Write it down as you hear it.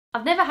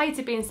I've never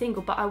hated being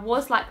single, but I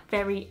was like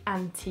very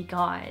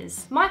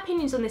anti-guys. My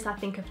opinions on this I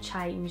think have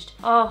changed.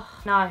 Oh,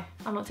 no,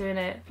 I'm not doing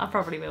it. I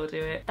probably will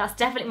do it. That's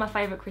definitely my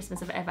favourite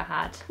Christmas I've ever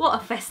had. What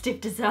a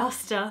festive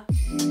disaster.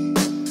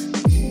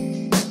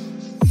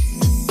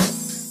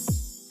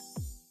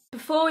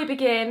 Before we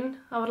begin,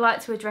 I would like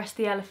to address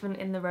the elephant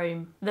in the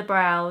room. The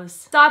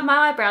brows. Dyed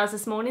my eyebrows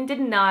this morning,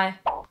 didn't I?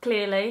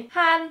 Clearly.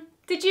 Han,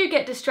 did you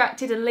get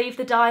distracted and leave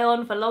the dye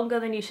on for longer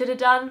than you should have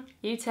done?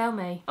 You tell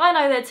me. I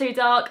know they're too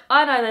dark.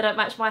 I know they don't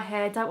match my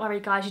hair. Don't worry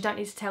guys, you don't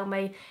need to tell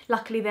me.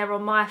 Luckily they're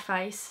on my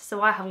face,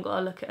 so I haven't got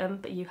to look at them,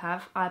 but you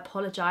have. I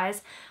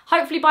apologise.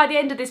 Hopefully by the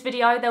end of this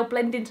video, they'll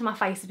blend into my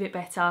face a bit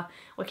better.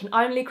 We can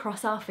only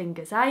cross our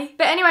fingers, eh?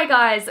 But anyway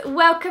guys,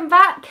 welcome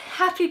back.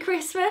 Happy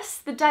Christmas.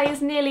 The day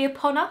is nearly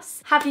upon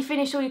us. Have you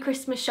finished all your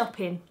Christmas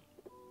shopping?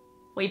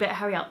 Well, you better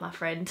hurry up, my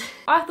friend.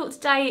 I thought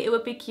today it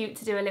would be cute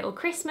to do a little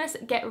Christmas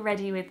get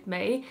ready with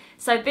me.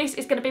 So this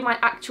is going to be my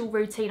actual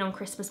routine on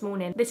Christmas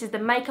morning. This is the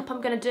makeup I'm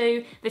going to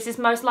do. This is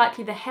most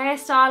likely the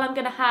hairstyle I'm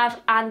going to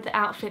have and the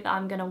outfit that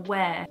I'm going to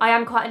wear. I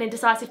am quite an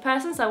indecisive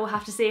person, so we'll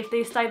have to see if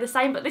these stay the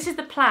same, but this is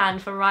the plan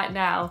for right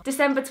now.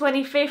 December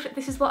 25th,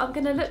 this is what I'm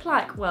going to look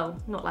like.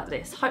 Well, not like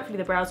this. Hopefully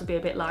the brows will be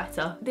a bit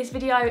lighter. This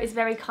video is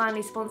very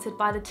kindly sponsored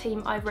by the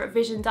team over at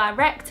Vision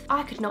Direct.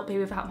 I could not be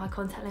without my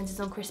contact lenses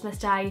on Christmas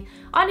Day.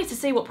 I need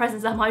to see what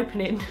presents I'm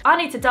opening. I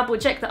need to double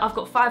check that I've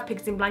got 5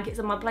 pigs in blankets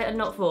on my plate and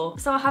not 4.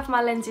 So I have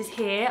my lenses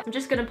here. I'm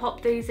just gonna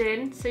pop these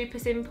in, super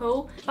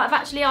simple. But I've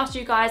actually asked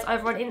you guys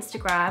over on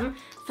Instagram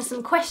for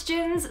some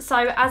questions.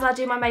 So as I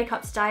do my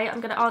makeup today,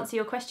 I'm gonna answer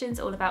your questions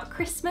all about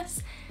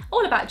Christmas,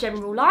 all about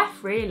general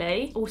life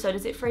really. Also,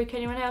 does it freak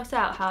anyone else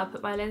out how I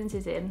put my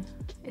lenses in?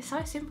 It's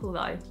so simple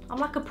though. I'm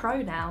like a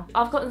pro now.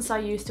 I've gotten so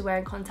used to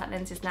wearing contact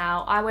lenses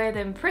now. I wear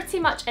them pretty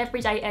much every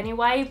day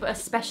anyway, but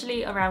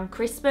especially around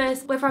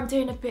Christmas, whether I'm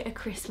doing a bit of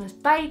Christmas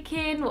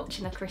baking,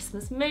 watching a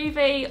Christmas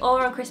movie,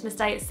 or on Christmas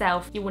Day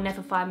itself, you will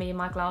never find me in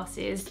my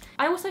glasses.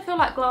 I also feel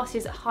like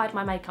glasses hide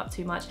my makeup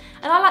too much,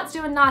 and I like to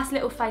do a nice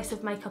little face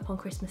of makeup on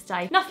Christmas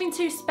Day. Nothing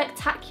too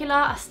spectacular.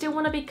 I still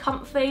want to be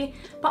comfy,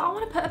 but I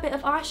want to put a bit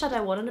of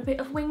eyeshadow on and a bit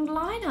of winged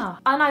liner.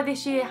 I know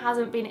this year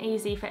hasn't been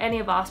easy for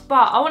any of us,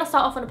 but I want to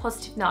start off on a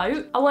positive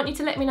note. I want you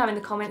to let me know in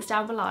the comments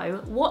down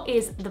below, what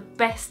is the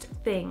best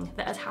thing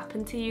that has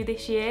happened to you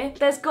this year?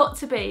 There's got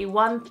to be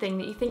one thing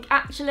that you think,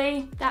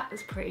 actually, that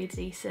was pretty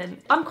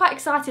decent. I'm quite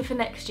excited for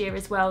next year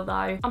as well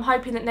though. I'm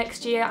hoping that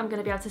next year I'm going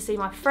to be able to see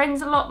my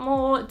friends a lot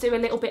more, do a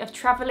little bit of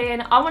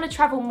travelling. I want to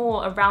travel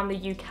more around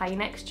the UK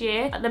next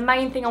year. The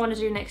main thing I want to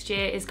do next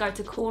year is go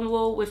to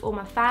Cornwall with all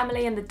my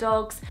family and the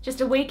dogs.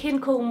 Just a week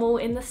in Cornwall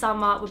in the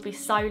summer would be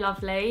so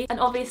lovely. And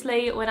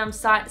obviously when I'm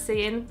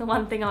sightseeing, the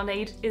one thing I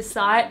need is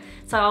sight.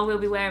 So I will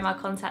be wearing my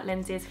contact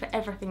lenses for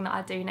everything that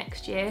I do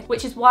next year,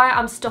 which is why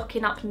I'm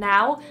stocking up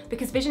now,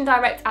 because Vision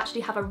Direct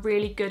actually have a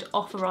really good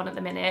offer on at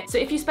the minute. So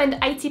if you spend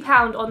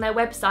 £80 on their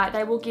website,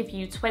 they will give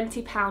you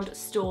 £20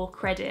 store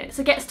credit.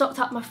 So get stocked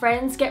up, my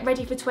friends. Get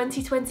ready for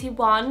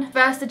 2021.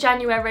 1st of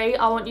January,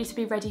 I want you to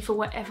be ready for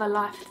whatever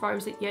life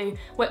throws at you.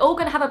 We're all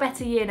going to have a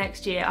better year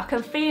next year. I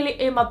can feel it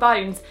in my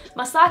bones.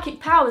 My psychic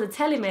powers are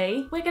telling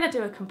me we're going to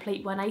do a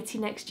complete 180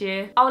 next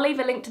year. I'll leave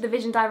a link to the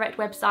Vision Direct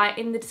website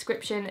in the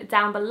description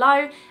down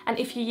below, and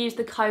if you use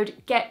the code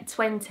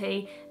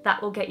GET20,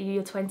 that will get you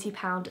your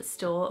 £20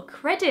 store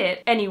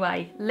credit.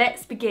 Anyway,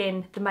 let's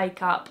begin the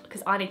makeup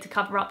because I need to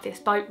cover up this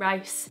boat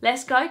race.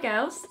 Let's go,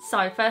 girls.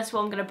 So first of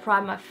all, I'm going to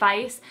prime my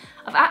face.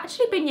 I've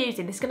actually been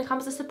using, this is going to come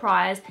as a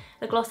surprise,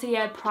 the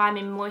Glossier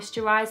Priming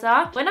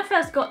Moisturiser. When I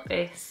first got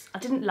this, I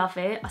didn't love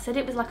it. I said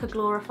it was like a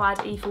glorified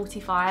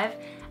E45.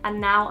 And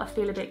now I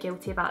feel a bit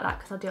guilty about that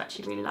because I do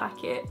actually really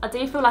like it. I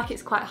do feel like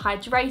it's quite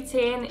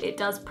hydrating. It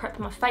does prep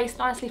my face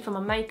nicely for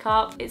my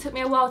makeup. It took me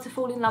a while to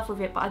fall in love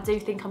with it, but I do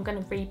think I'm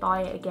going to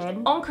rebuy it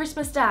again. On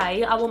Christmas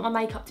Day, I want my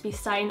makeup to be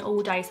staying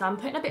all day, so I'm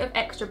putting a bit of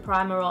extra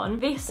primer on.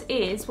 This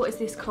is, what is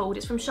this called?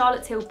 It's from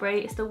Charlotte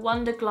Tilbury. It's the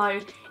Wonder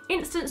Glow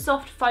Instant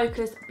Soft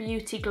Focus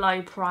Beauty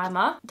Glow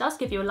Primer. It does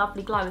give you a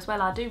lovely glow as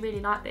well. I do really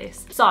like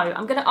this. So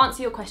I'm going to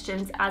answer your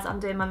questions as I'm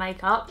doing my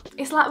makeup.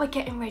 It's like we're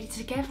getting ready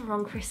together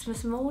on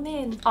Christmas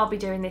morning. I'll be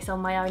doing this on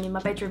my own in my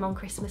bedroom on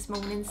Christmas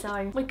morning,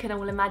 so we can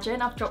all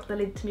imagine. I've dropped the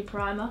lid to my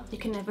primer. You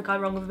can never go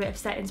wrong with a bit of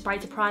setting spray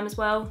to prime as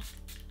well.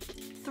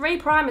 3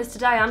 primers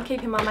today. I'm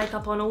keeping my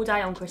makeup on all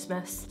day on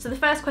Christmas. So the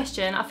first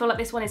question, I feel like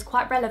this one is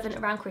quite relevant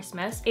around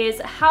Christmas,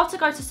 is how to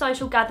go to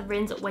social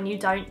gatherings when you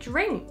don't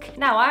drink.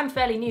 Now, I am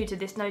fairly new to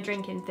this no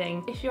drinking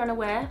thing. If you're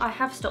unaware, I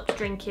have stopped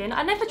drinking.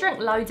 I never drank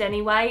loads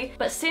anyway,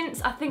 but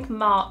since I think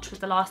March was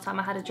the last time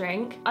I had a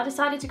drink, I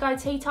decided to go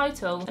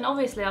teetotal. And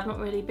obviously I've not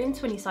really been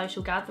to any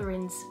social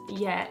gatherings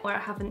yet where I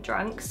haven't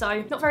drunk,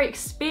 so not very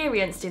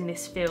experienced in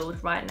this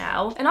field right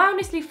now. And I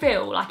honestly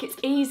feel like it's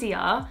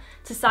easier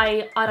to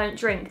say I don't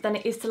drink than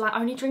it is is to like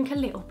only drink a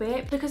little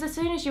bit, because as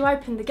soon as you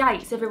open the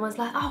gates, everyone's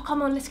like, oh,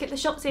 come on, let's get the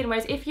shots in.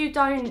 Whereas if you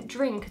don't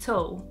drink at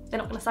all, they're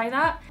not gonna say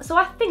that. So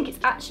I think it's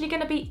actually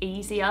gonna be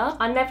easier.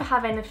 I never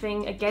have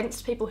anything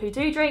against people who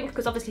do drink,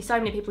 because obviously so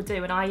many people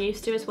do and I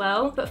used to as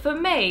well. But for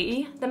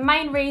me, the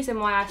main reason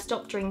why I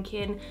stopped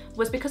drinking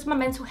was because of my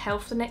mental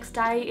health the next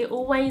day. It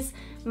always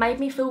made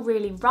me feel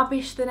really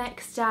rubbish the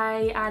next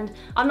day, and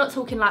I'm not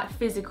talking like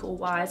physical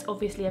wise,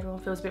 obviously everyone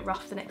feels a bit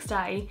rough the next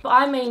day, but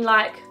I mean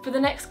like for the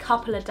next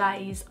couple of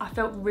days I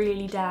felt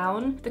really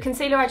down. The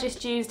concealer I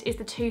just used is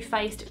the Too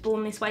Faced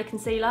Born This Way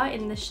concealer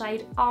in the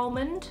shade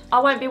Almond. I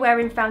won't be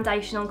wearing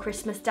foundation on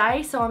Christmas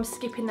Day, so I'm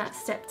skipping that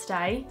step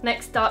today.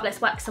 Next up,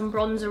 let's whack some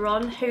bronzer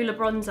on. Hoola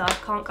bronzer,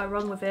 can't go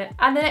wrong with it.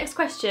 And the next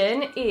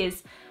question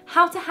is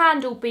how to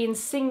handle being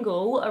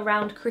single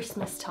around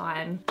Christmas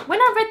time.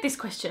 When I read this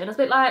question, I was a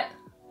bit like,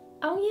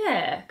 oh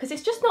yeah, because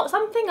it's just not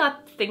something I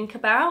think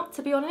about,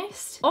 to be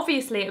honest.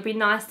 Obviously, it would be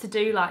nice to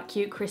do like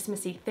cute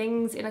Christmassy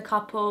things in a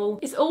couple.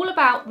 It's all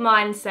about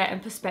mindset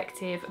and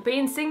perspective.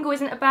 Being single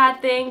isn't a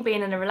bad thing,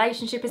 being in a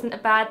relationship isn't a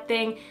bad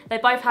thing. They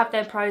both have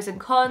their pros and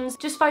cons.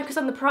 Just focus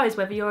on the pros,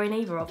 whether you're in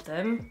either of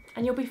them,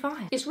 and you'll be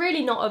fine. It's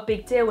really not a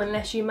big deal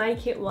unless you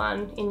make it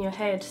one in your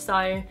head,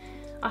 so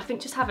I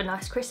think just have a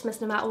nice Christmas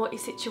no matter what your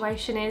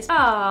situation is.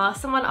 Ah,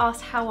 someone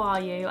asked, how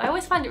are you? I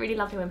always find it really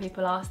lovely when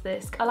people ask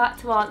this. I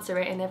like to answer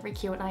it in every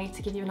Q&A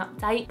to give you an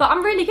update. But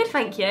I'm really good,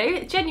 thank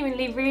you.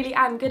 Genuinely really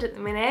am good at the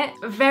minute.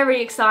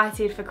 Very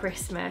excited for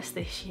Christmas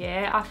this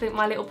year. I think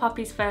my little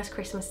puppy's first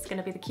Christmas is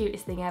gonna be the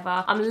cutest thing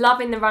ever. I'm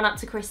loving the run up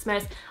to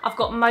Christmas. I've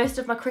got most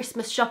of my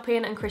Christmas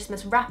shopping and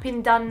Christmas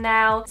wrapping done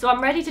now. So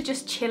I'm ready to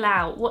just chill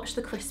out, watch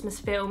the Christmas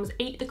films,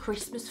 eat the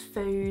Christmas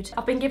food.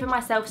 I've been giving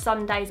myself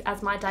Sundays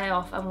as my day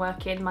off and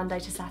working Monday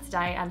to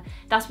Saturday, and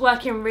that's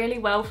working really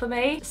well for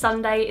me.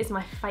 Sunday is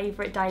my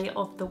favourite day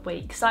of the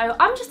week, so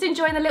I'm just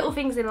enjoying the little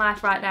things in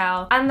life right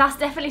now, and that's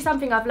definitely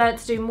something I've learned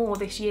to do more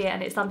this year,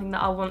 and it's something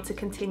that I want to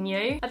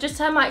continue. I've just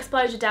turned my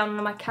exposure down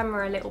on my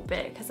camera a little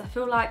bit because I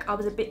feel like I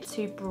was a bit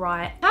too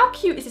bright. How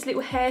cute is this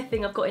little hair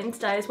thing I've got in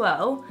today as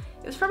well?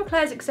 It was from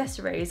Claire's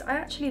Accessories. I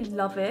actually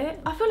love it.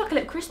 I feel like a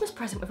little Christmas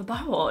present with a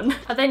bow on.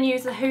 I then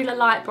use the Hoola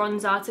Light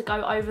Bronzer to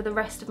go over the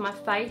rest of my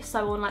face,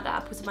 so on like the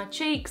apples of my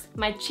cheeks,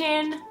 my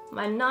chin,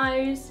 my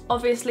nose.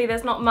 Obviously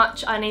there's not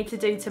much I need to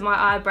do to my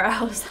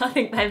eyebrows. I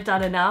think they've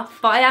done enough.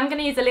 But I am going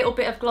to use a little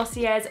bit of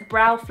Glossier's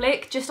Brow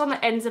Flick just on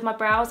the ends of my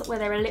brows where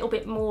they're a little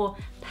bit more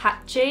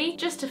patchy,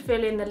 just to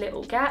fill in the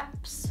little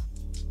gaps.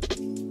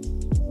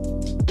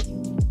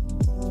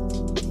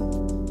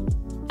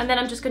 And then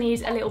I'm just going to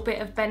use a little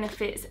bit of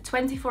Benefit's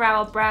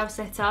 24-hour brow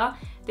setter.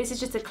 This is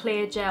just a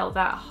clear gel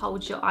that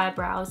holds your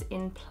eyebrows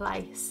in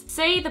place.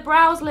 See, the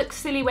brows look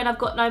silly when I've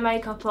got no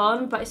makeup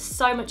on, but it's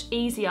so much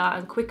easier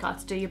and quicker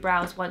to do your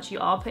brows once you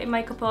are putting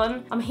makeup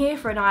on. I'm here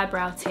for an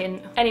eyebrow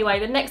tint. Anyway,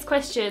 the next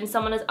question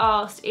someone has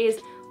asked is,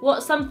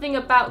 what's something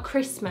about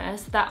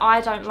Christmas that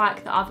I don't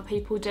like that other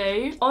people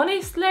do?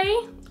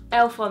 Honestly,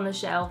 Elf on the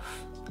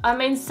Shelf. I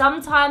mean,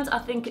 sometimes I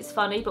think it's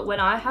funny, but when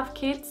I have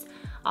kids,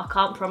 I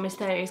can't promise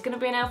there is going to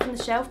be an elf on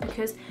the shelf,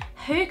 because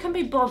who can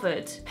be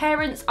bothered?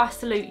 Parents, I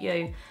salute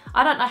you.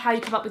 I don't know how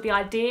you come up with the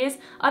ideas.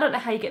 I don't know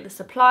how you get the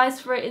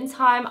supplies for it in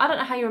time. I don't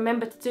know how you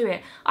remember to do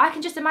it. I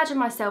can just imagine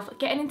myself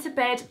getting into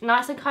bed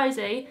nice and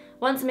cozy.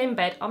 Once I'm in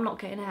bed, I'm not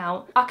getting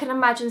out. I can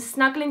imagine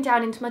snuggling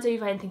down into my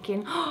duvet and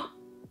thinking, oh,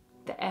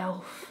 the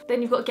elf.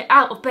 Then you've got to get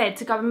out of bed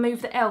to go and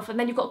move the elf, and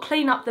then you've got to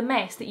clean up the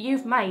mess that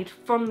you've made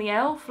from the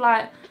elf.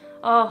 Like,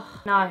 oh,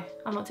 no,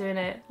 I'm not doing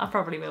it. I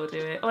probably will do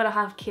it. When I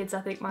have kids,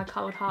 I think my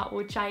cold heart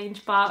will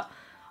change, but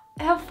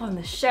Elf on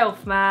the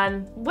Shelf,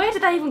 man. Where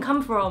did they even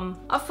come from?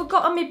 I've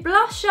forgotten my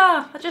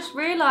blusher. I just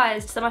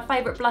realised. So my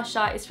favourite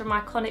blusher is from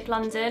Iconic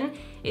London.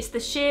 It's the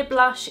sheer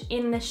blush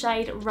in the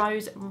shade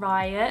Rose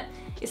Riot.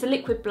 It's a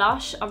liquid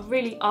blush.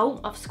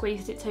 I've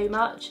squeezed it too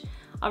much.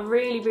 I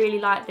really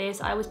like this.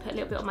 I always put a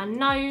little bit on my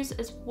nose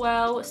as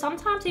well.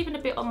 Sometimes even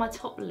a bit on my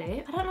top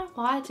lip. I don't know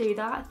why I do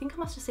that. I think I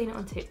must have seen it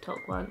on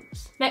TikTok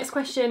once. Next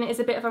question is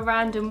a bit of a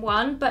random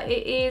one, but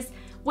it is,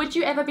 would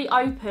you ever be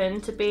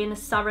open to being a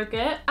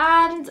surrogate?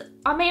 And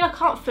I mean, I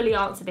can't fully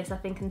answer this, I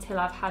think, until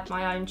I've had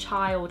my own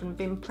child and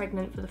been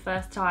pregnant for the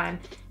first time,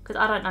 because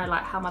I don't know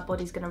like how my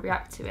body's going to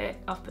react to it.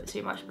 I've put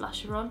too much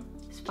blusher on.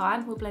 It's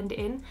fine, we'll blend it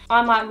in.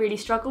 I might really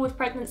struggle with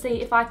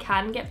pregnancy if I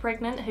can get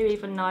pregnant, who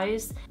even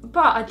knows.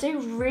 But I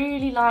do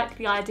really like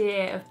the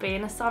idea of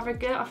being a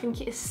surrogate. I think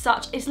it's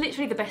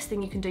literally the best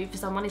thing you can do for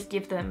someone, is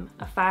give them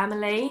a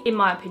family. In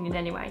my opinion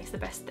anyway, it's the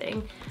best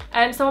thing.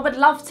 So I would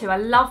love to, I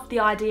love the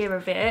idea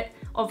of it.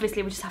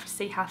 Obviously, we just have to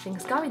see how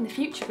things go in the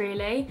future,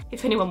 really,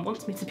 if anyone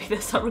wants me to be the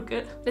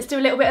surrogate. Let's do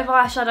a little bit of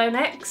eyeshadow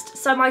next.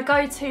 So my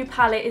go-to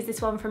palette is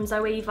this one from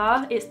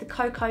Zoeva. It's the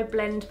Cocoa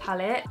Blend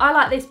palette. I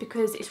like this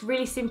because it's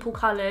really simple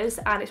colours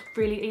and it's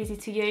really easy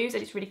to use,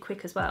 and it's really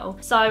quick as well.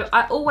 So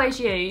I always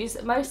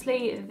use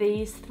mostly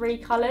these three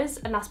colours,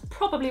 and that's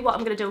probably what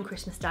I'm going to do on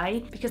Christmas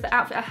Day, because the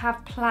outfit I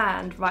have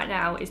planned right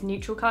now is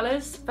neutral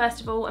colours.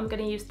 First of all, I'm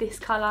going to use this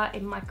colour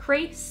in my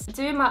crease.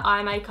 Doing my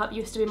eye makeup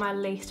used to be my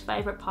least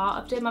favourite part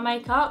of doing my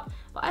makeup.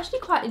 but I actually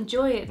quite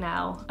enjoy it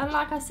now. And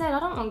like I said, I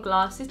don't want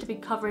glasses to be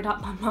covering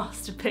up my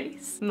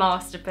masterpiece.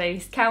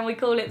 Masterpiece, can we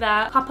call it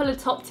that? Couple of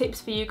top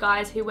tips for you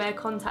guys who wear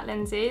contact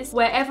lenses.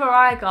 Wherever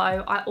I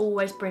go, I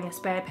always bring a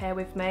spare pair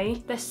with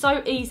me. They're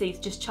so easy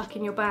to just chuck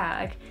in your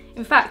bag.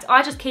 In fact,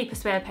 I just keep a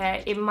spare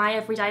pair in my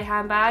everyday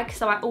handbag,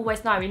 so I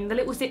always know in the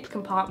little zip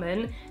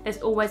compartment, there's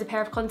always a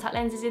pair of contact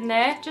lenses in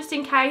there, just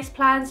in case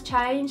plans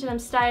change and I'm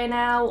staying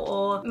out,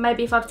 or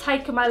maybe if I've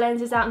taken my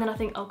lenses out and then I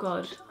think, oh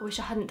God, I wish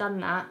I hadn't done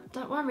that.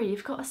 Don't worry,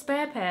 you've got a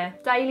spare pair.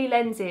 Daily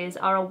lenses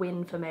are a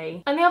win for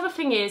me. And the other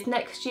thing is,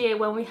 next year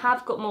when we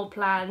have got more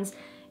plans,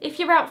 if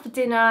you're out for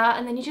dinner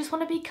and then you just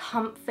want to be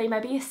comfy,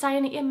 maybe you're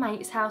staying at your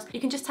mate's house, you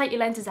can just take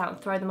your lenses out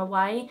and throw them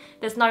away.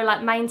 There's no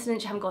like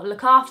maintenance, you haven't got to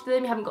look after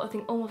them, you haven't got to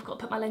think, oh, I've got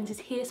to put my lenses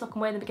here so I can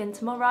wear them again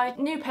tomorrow.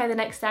 New pair the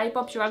next day,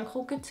 Bob's your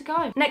uncle, good to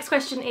go. Next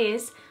question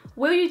is,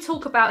 will you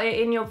talk about it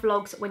in your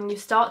vlogs when you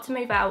start to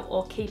move out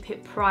or keep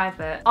it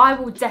private? I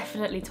will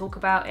definitely talk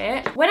about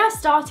it. When I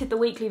started the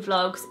weekly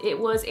vlogs, it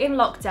was in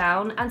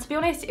lockdown, and to be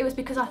honest, it was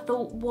because I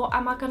thought, what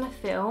am I gonna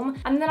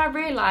film? And then I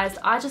realised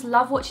I just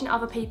love watching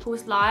other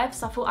people's lives,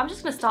 so I thought I'm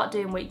just gonna start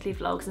doing weekly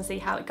vlogs and see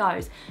how it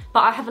goes. But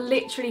I have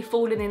literally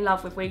fallen in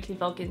love with weekly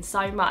vlogging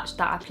so much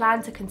that I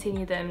plan to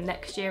continue them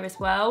next year as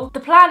well.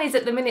 The plan is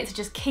at the minute to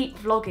just keep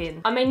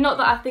vlogging. I mean, not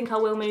that I think I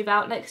will move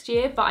out next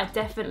year, but I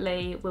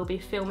definitely will be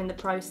filming the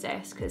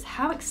process, because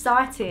how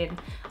exciting.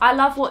 I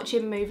love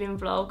watching moving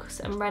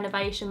vlogs and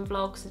renovation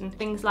vlogs and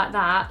things like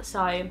that, so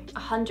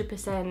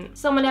 100%.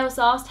 Someone else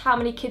asked, how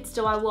many kids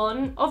do I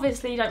want?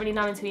 Obviously you don't really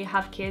know until you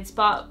have kids,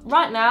 but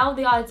right now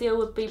the ideal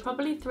would be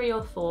probably 3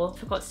 or 4.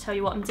 Forgot to tell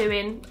you what I'm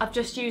doing. I've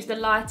just used the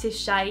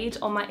lightest shade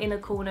on my inner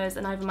corners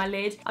and over my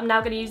lid. I'm now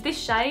going to use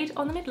this shade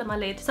on the middle of my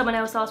lid. Someone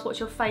else asked, what's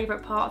your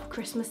favourite part of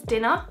Christmas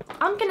dinner?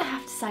 I'm going to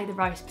have to say the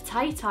roast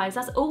potatoes.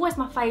 That's always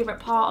my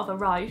favourite part of a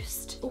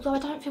roast, although I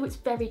don't feel it's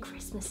very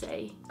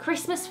Christmassy.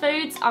 Christmas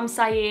foods, I'm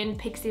saying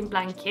pigs in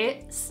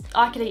blankets.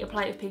 I could eat a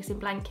plate of pigs in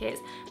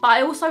blankets, but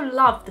I also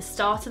love the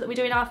starter that we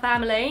do in our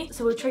family.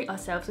 So we'll treat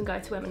ourselves and go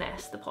to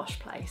M&S, the posh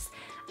place,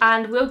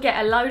 and we'll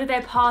get a load of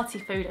their party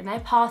food, and their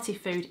party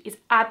food is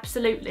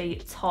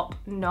absolutely top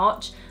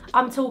notch.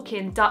 I'm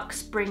talking duck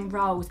spring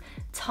rolls,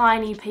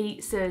 tiny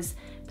pizzas,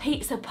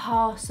 pizza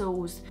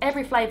parcels,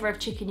 every flavour of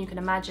chicken you can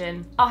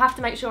imagine. I'll have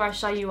to make sure I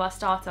show you our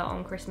starter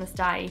on Christmas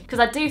Day, because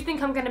I do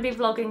think I'm going to be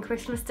vlogging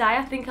Christmas Day.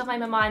 I think I've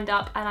made my mind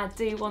up and I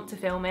do want to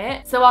film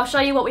it. So I'll show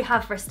you what we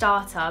have for a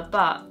starter,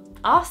 but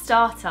our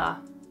starter,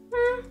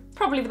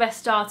 probably the best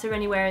starter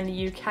anywhere in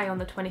the UK on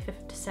the 25th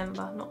of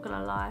December, not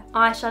gonna lie.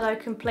 Eyeshadow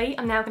complete.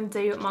 I'm now gonna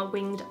do my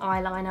winged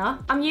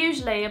eyeliner. I'm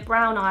usually a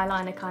brown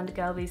eyeliner kind of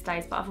girl these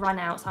days, but I've run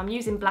out, so I'm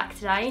using black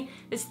today.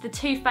 This is the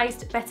Too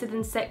Faced Better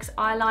Than Sex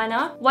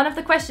eyeliner. One of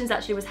the questions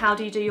actually was, how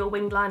do you do your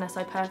winged liner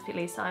so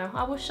perfectly? So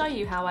I will show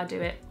you how I do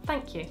it.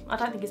 Thank you. I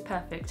don't think it's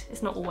perfect.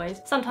 It's not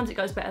always. Sometimes it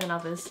goes better than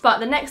others. But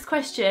the next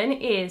question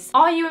is,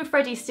 are you and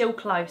Freddie still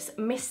close?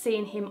 Miss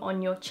seeing him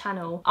on your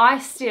channel. I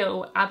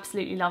still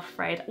absolutely love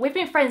Fred. We've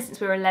been friends since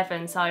we were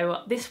 11,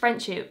 so this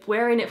friendship,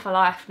 we're in it for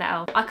life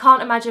now. I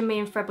can't imagine me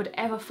and Fred would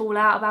ever fall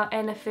out about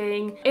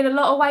anything. In a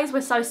lot of ways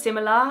we're so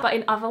similar, but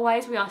in other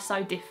ways we are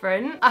so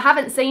different. I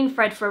haven't seen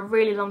Fred for a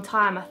really long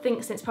time, I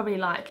think since probably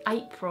like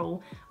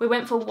April. We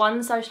went for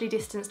one socially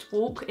distanced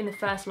walk in the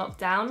first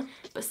lockdown,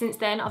 but since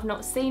then I've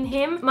not seen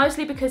him,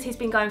 mostly because he's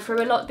been going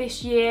through a lot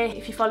this year.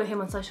 If you follow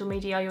him on social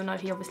media, you'll know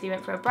he obviously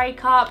went through a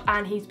breakup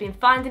and he's been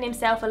finding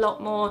himself a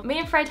lot more. Me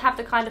and Fred have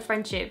the kind of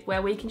friendship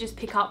where we can just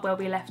pick up where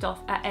we left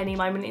off at any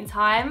moment in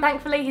time.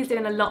 Thankfully, he's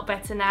doing a lot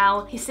better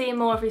now. He's seeing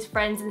more of his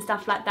friends and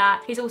stuff like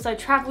that. He's also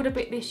travelled a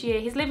bit this year.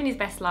 He's living his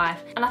best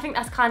life. And I think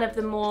that's kind of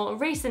the more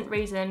recent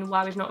reason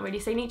why we've not really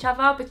seen each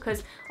other,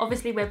 because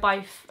obviously we're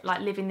both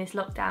like living this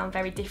lockdown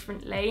very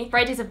differently.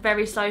 Fred is a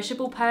very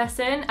sociable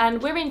person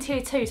and we're in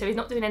tier 2, so he's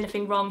not doing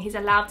anything wrong. He's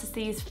allowed to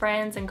see his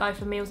friends and go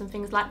for meals and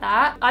things like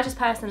that. I just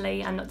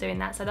personally am not doing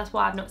that, so that's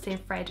why I've not seen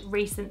Fred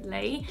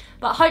recently.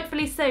 But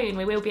hopefully soon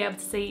we will be able to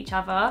see each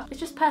other. It's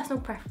just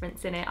personal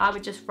preference in it. I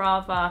would just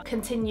rather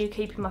continue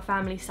keeping my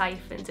family safe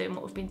and doing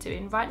what we've been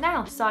doing right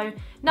now. So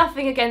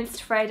nothing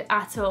against Fred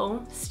at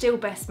all. Still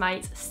best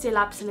mates, still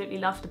absolutely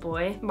love the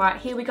boy. Right,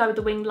 here we go with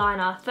the winged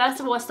liner. First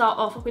of all, I start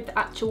off with the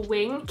actual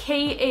wing.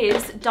 Key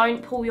is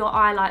don't pull your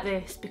eye like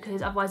this,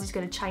 because otherwise it's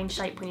going to change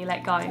shape when you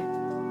let go.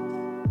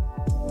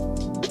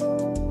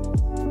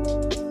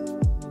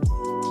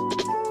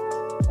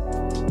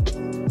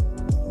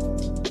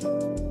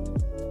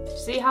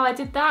 See how I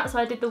did that? So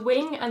I did the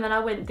wing and then I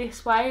went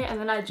this way and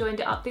then I joined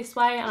it up this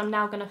way, and I'm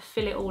now going to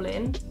fill it all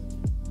in.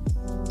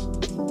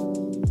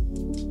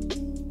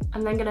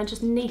 And then gonna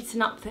just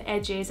neaten up the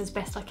edges as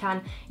best I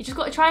can. You just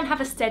got to try and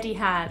have a steady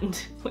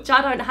hand, which I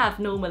don't have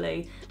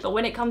normally, but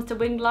when it comes to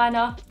winged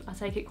liner, I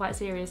take it quite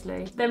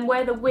seriously. Then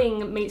where the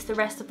wing meets the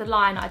rest of the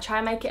line, I try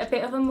and make it a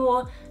bit of a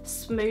more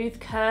smooth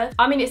curve.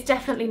 I mean, it's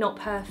definitely not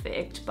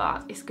perfect,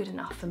 but it's good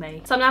enough for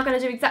me. So I'm now gonna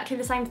do exactly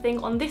the same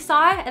thing on this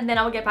eye, and then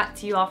I'll get back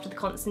to you after the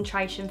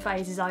concentration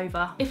phase is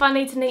over. If I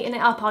need to neaten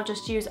it up, I'll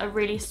just use a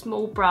really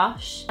small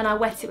brush and I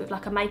wet it with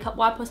like a makeup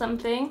wipe or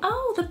something.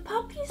 Oh, the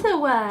puppy's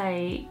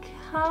awake.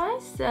 Hi,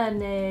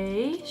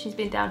 Sunny. She's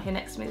been down here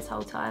next to me this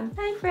whole time.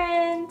 Hey,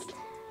 friends.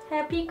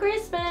 Happy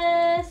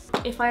Christmas!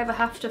 If I ever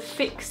have to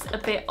fix a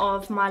bit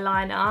of my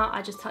liner,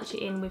 I just touch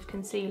it in with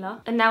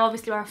concealer. And now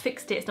obviously where I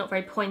fixed it, it's not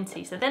very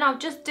pointy. So then I'll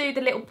just do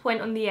the little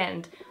point on the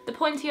end. The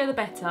pointier, the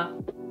better.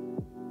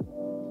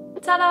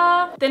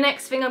 Ta-da! The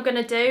next thing I'm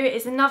gonna do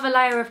is another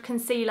layer of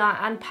concealer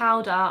and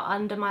powder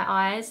under my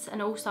eyes. And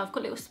also I've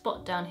got a little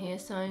spot down here,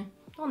 so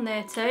on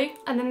there too.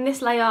 And then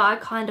this layer I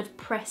kind of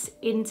press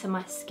into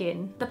my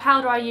skin. The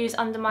powder I use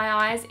under my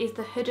eyes is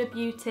the Huda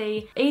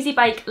Beauty Easy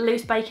Bake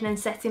Loose Baking and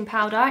Setting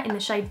Powder in the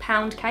shade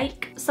Pound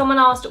Cake. Someone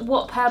asked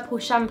what purple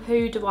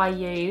shampoo do I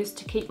use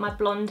to keep my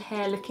blonde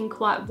hair looking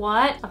quite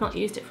white. I've not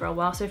used it for a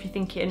while, so if you're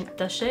thinking,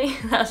 does she?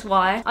 That's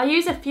why. I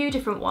use a few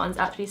different ones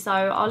actually, so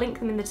I'll link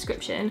them in the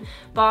description.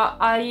 But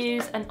I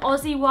use an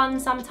Aussie one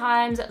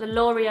sometimes. The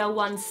L'Oreal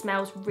one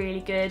smells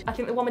really good. I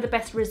think the one with the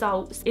best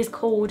results is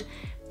called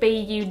Be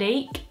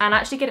Unique, and I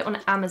actually get it on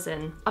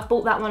Amazon. I've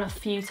bought that one a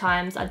few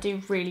times. I do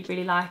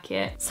really like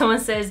it. Someone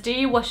says, do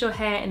you wash your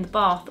hair in the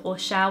bath or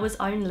showers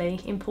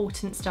only?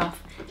 Important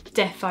stuff.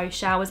 Defo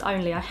showers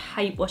only. I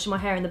hate washing my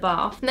hair in the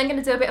bath. And then I'm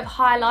gonna do a bit of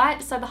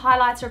highlight. So the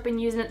highlighter I've been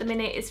using at the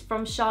minute is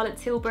from Charlotte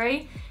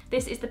Tilbury.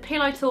 This is the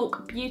Pillow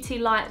Talk Beauty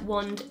Light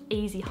Wand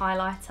Easy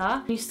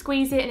Highlighter. You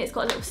squeeze it and it's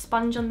got a little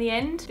sponge on the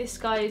end. This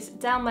goes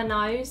down my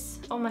nose,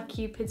 on my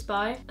cupid's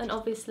bow, and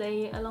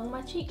obviously along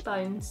my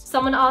cheekbones.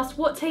 Someone asked,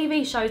 what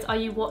TV shows are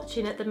you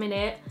watching at the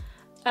minute?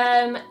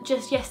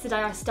 Just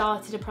yesterday I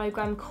started a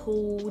program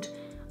called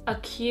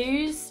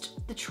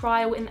Accused, the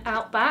Trial in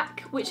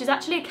Outback, which is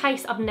actually a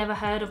case I've never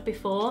heard of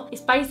before.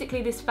 It's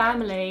basically this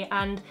family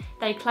and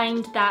they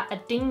claimed that a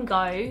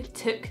dingo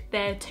took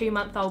their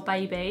 2-month-old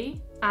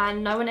baby,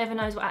 and no one ever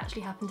knows what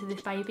actually happened to this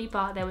baby,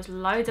 but there was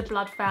loads of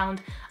blood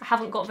found. I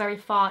haven't got very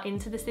far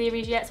into the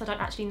series yet, so I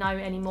don't actually know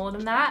any more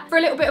than that. For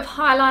a little bit of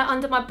highlight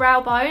under my brow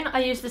bone,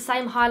 I use the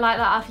same highlight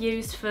that I've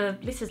used for,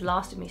 this has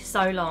lasted me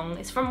so long.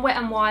 It's from Wet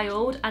n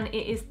Wild, and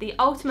it is the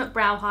Ultimate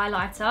Brow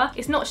Highlighter.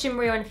 It's not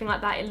shimmery or anything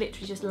like that, it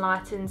literally just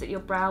lightens at your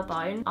brow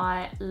bone.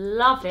 I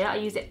love it. I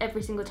use it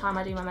every single time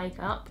I do my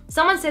makeup.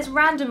 Someone says,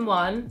 random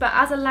one, but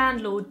as a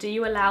landlord, do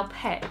you allow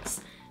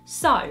pets?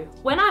 So,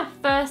 when I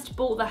first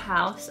bought the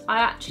house, I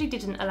actually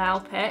didn't allow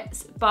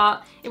pets,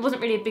 but it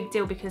wasn't really a big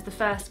deal because the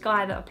first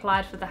guy that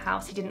applied for the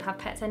house, he didn't have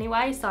pets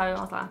anyway, so I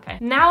was like, okay.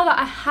 Now that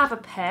I have a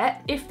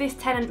pet, if this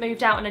tenant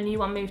moved out and a new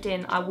one moved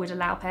in, I would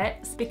allow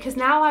pets, because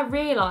now I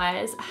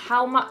realise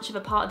how much of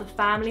a part of the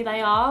family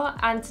they are,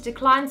 and to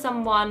decline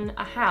someone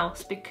a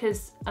house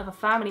because of a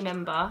family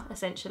member,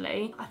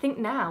 essentially, I think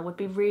now would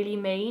be really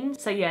mean.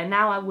 So yeah,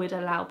 now I would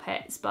allow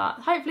pets, but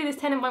hopefully this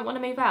tenant won't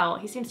want to move out.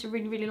 He seems to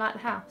really like the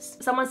house.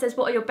 Someone says,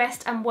 what are your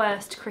best and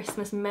worst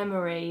Christmas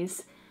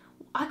memories?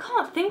 I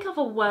can't think of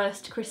a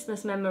worst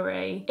Christmas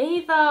memory.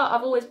 Either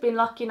I've always been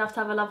lucky enough to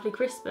have a lovely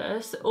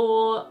Christmas,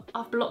 or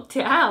I've blocked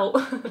it out.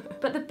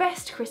 But the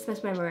best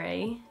Christmas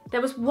memory,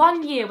 there was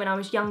one year when I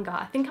was younger,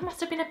 I think I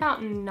must have been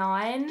about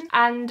 9,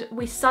 and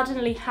we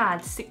suddenly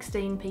had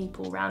 16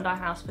 people round our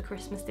house for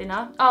Christmas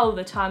dinner. Oh,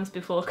 the times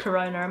before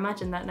Corona,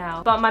 imagine that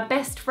now. But my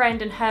best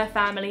friend and her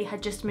family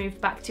had just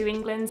moved back to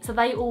England, so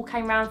they all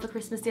came round for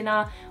Christmas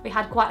dinner. We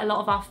had quite a lot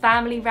of our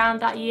family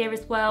round that year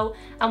as well,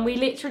 and we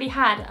literally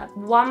had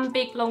one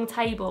big long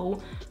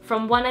table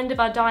from one end of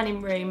our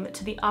dining room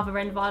to the other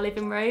end of our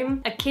living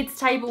room. A kids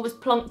table was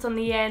plonked on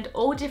the end,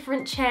 all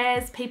different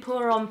chairs. People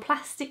were on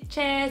plastic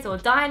chairs or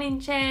dining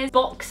chairs,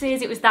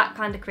 boxes. It was that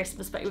kind of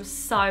Christmas, but it was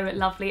so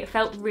lovely. It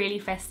felt really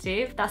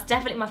festive. That's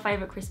definitely my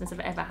favourite Christmas I've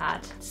ever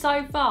had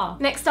so far.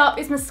 Next up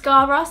is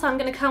mascara, so I'm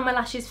going to curl my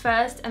lashes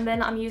first, and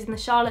then I'm using the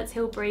Charlotte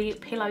Tilbury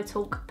Pillow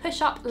Talk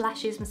Push Up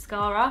Lashes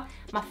Mascara,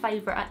 my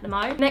favourite at the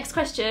moment. Next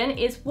question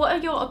is, what are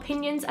your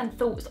opinions and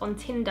thoughts on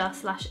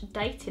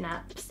Tinder/dating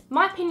apps?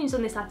 My opinions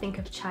on this, I think,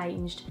 have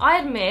changed. I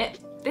admit,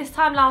 this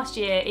time last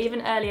year,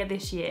 even earlier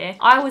this year,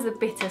 I was a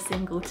bitter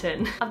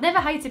singleton. I've never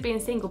hated being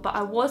single, but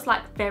I was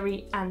like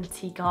very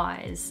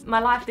anti-guys. My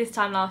life this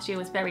time last year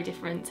was very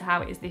different to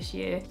how it is this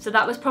year. So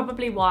that was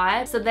probably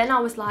why. So then I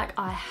was like,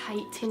 I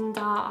hate Tinder.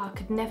 I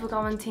could never go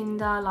on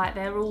Tinder. Like,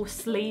 they're all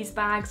sleaze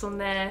bags on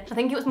there. I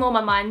think it was more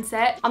my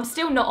mindset. I'm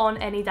still not on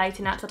any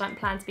dating apps. I don't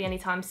plan to be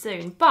anytime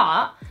soon.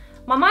 But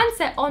my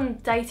mindset on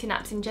dating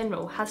apps in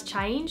general has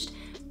changed,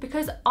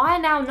 because I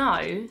now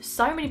know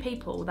so many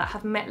people that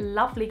have met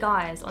lovely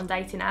guys on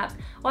dating apps.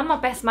 One of my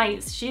best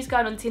mates, she's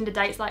going on Tinder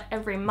dates like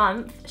every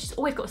month. She's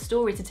always got a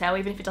story to tell,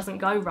 even if it doesn't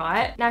go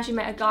right. Now she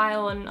met a guy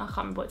on, I can't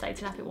remember what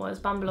dating app it was,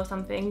 Bumble or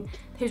something,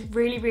 who's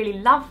really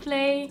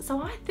lovely.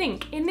 So I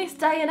think in this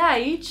day and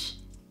age,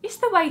 it's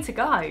the way to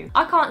go.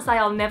 I can't say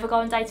I'll never go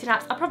on dating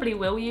apps. I probably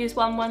will use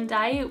one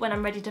day when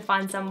I'm ready to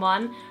find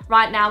someone.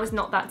 Right now is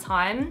not that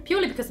time,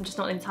 purely because I'm just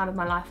not in a time of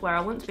my life where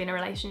I want to be in a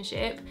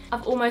relationship.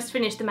 I've almost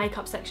finished the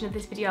makeup section of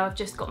this video. I've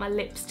just got my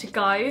lips to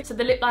go. So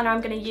the lip liner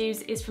I'm going to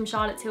use is from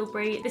Charlotte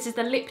Tilbury. This is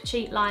the Lip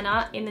Cheat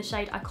Liner in the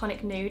shade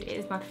Iconic Nude. It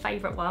is my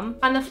favourite one.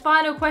 And the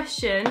final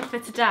question for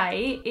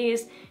today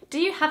is, do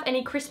you have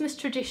any Christmas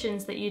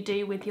traditions that you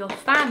do with your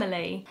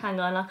family?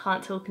 Hang on, I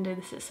can't talk and do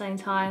this at the same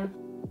time.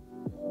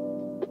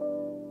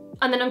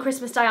 And then on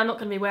Christmas Day, I'm not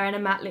gonna be wearing a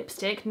matte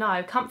lipstick.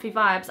 No, comfy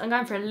vibes. I'm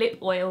going for a lip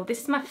oil.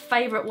 This is my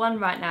favorite one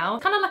right now.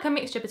 Kind of like a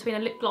mixture between a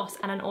lip gloss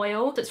and an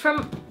oil. So it's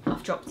from,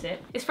 I've dropped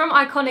it. It's from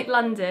Iconic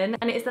London,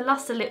 and it is the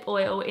Luster lip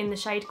oil in the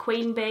shade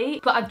Queen Bee.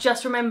 But I've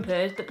just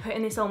remembered that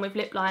putting this on with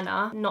lip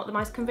liner, not the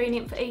most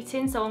convenient for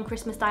eating. So on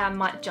Christmas Day, I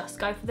might just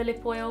go for the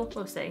lip oil.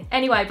 We'll see.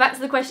 Anyway, back to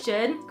the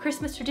question.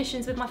 Christmas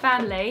traditions with my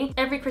family.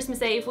 Every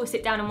Christmas Eve, we'll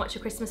sit down and watch a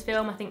Christmas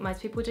film. I think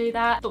most people do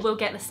that. But we'll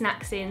get the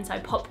snacks in. So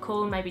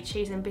popcorn, maybe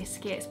cheese and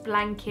biscuits,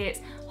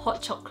 blankets,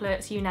 hot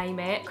chocolates, you name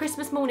it.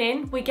 Christmas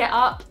morning, we get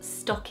up,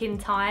 stocking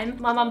time.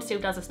 My mum still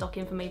does a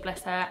stocking for me,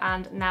 bless her,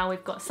 and now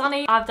we've got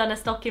Sunny. I've done a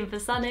stocking for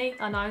Sunny.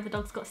 I know, the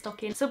dog's got a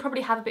stocking. So we'll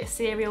probably have a bit of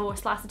cereal or a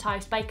slice of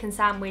toast, bacon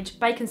sandwich.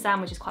 Bacon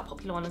sandwich is quite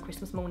popular on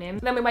Christmas morning.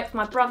 Then we wait for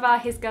my brother,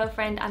 his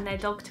girlfriend, and their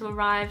dog to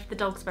arrive. The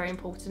dog's very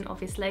important,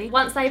 obviously.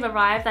 Once they've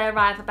arrived, they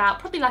arrive about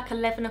probably like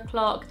 11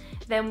 o'clock.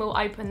 Then we'll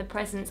open the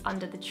presents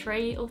under the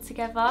tree all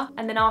together.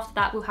 And then after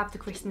that, we'll have the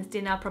Christmas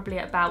dinner probably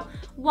at about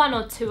 1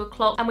 or 2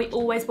 o'clock. And we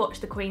always watch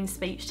the Queen's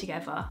speech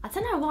together. I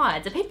don't know why.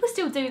 Do people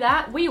still do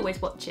that? We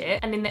always watch it.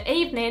 And in the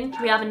evening,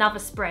 we have another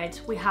spread.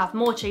 We have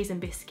more cheese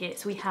and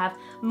biscuits. We have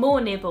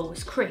more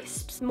nibbles,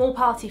 crisps, more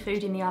party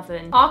food in the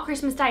oven. Our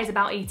Christmas Day is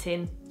about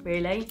eating.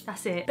 Really,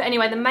 that's it. But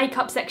anyway, the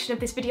makeup section of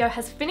this video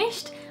has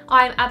finished.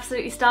 I am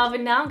absolutely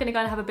starving now. I'm gonna go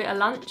and have a bit of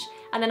lunch,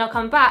 and then I'll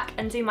come back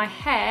and do my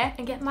hair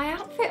and get my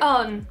outfit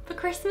on for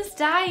Christmas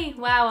Day.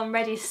 Wow, I'm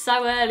ready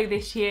so early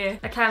this year.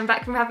 Okay, I'm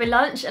back from having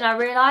lunch and I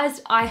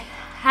realised I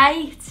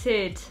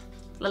hated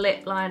the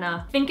lip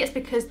liner. I think it's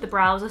because the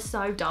brows are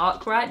so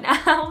dark right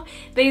now.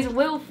 These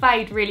will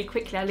fade really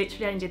quickly. I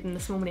literally only did them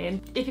this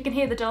morning. If you can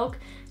hear the dog,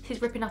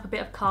 he's ripping up a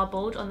bit of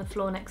cardboard on the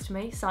floor next to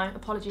me, so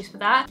apologies for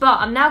that. But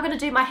I'm now gonna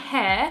do my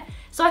hair.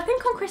 So I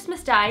think on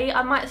Christmas Day,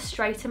 I might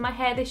straighten my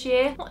hair this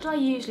year. What do I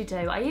usually do?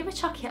 I either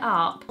chuck it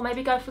up or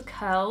maybe go for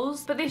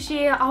curls. But this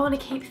year, I wanna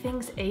keep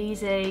things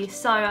easy.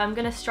 So I'm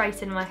gonna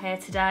straighten my hair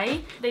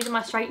today. These are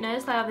my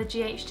straighteners. They are the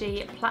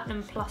GHD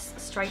Platinum Plus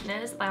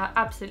straighteners. They are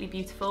absolutely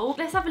beautiful.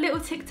 Let's have a little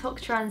TikTok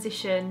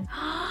transition.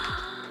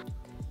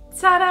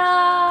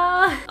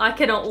 Ta-da! I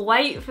cannot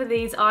wait for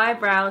these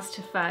eyebrows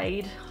to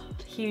fade.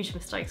 Huge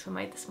mistakes were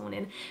made this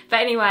morning.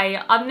 But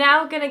anyway, I'm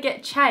now gonna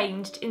get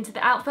changed into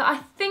the outfit I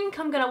think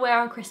I'm gonna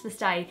wear on Christmas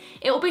Day.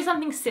 It will be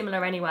something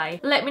similar anyway.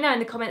 Let me know in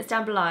the comments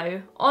down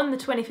below. On the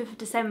 25th of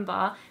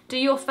December, do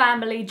your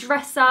family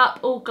dress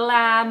up or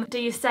glam? Do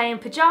you stay in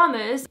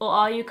pyjamas, or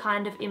are you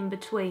kind of in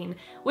between?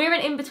 We're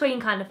an in-between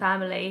kind of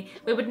family.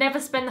 We would never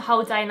spend the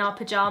whole day in our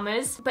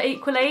pyjamas, but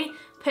equally,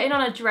 putting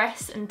on a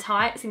dress and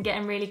tights and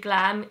getting really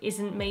glam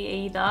isn't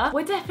me either.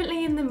 We're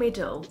definitely in the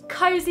middle.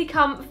 Cozy,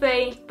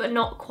 comfy, but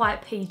not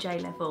quite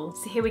PJ level.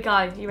 So here we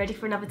go. You ready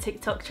for another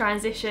TikTok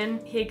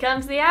transition? Here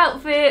comes the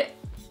outfit.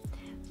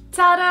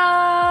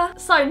 Ta-da!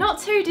 So not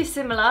too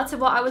dissimilar to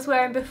what I was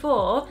wearing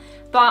before,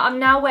 but I'm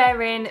now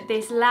wearing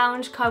this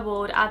lounge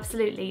cord.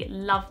 Absolutely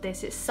love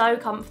this. It's so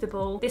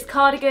comfortable. This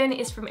cardigan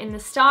is from In The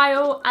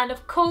Style, and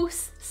of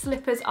course,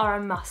 slippers are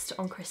a must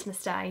on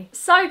Christmas Day.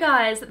 So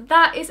guys,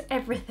 that is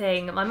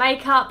everything. My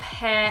makeup,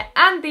 hair,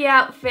 and the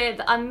outfit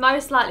that I'm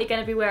most likely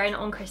going to be wearing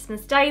on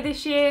Christmas Day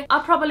this year. I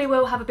probably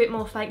will have a bit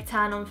more fake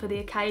tan on for the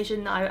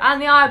occasion though,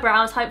 and the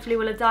eyebrows hopefully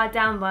will have died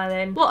down by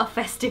then. What a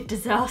festive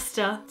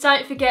disaster.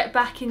 Don't forget,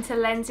 back into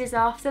lenses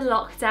after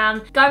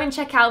lockdown. Go and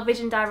check out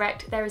Vision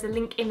Direct. There is a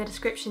link in the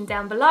description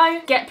down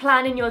below. Get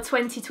planning your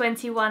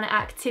 2021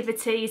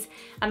 activities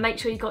and make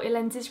sure you got your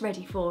lenses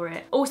ready for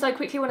it. Also,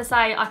 quickly want to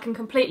say I can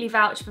completely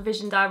vouch for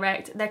Vision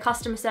Direct. Their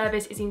customer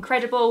service is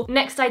incredible.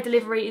 Next day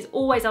delivery is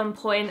always on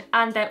point,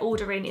 and their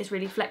ordering is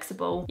really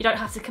flexible. You don't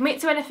have to commit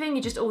to anything.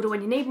 You just order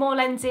when you need more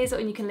lenses,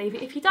 and you can leave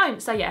it if you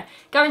don't. So yeah,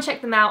 go and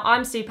check them out.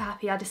 I'm super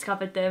happy I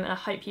discovered them, and I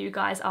hope you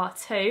guys are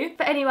too.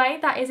 But anyway,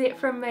 that is it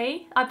from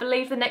me. I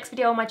believe the next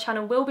video on my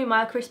channel will be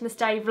my Christmas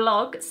Day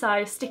vlog,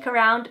 so stick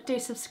around, do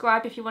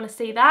subscribe if you want to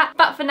see that.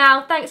 But for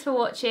now, thanks for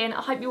watching.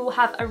 I hope you all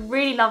have a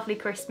really lovely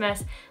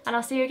Christmas, and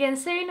I'll see you again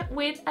soon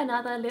with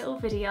another little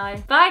video.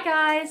 Bye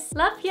guys,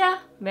 love ya,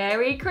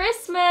 Merry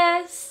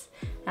Christmas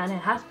and a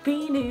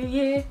Happy New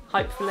Year,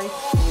 hopefully.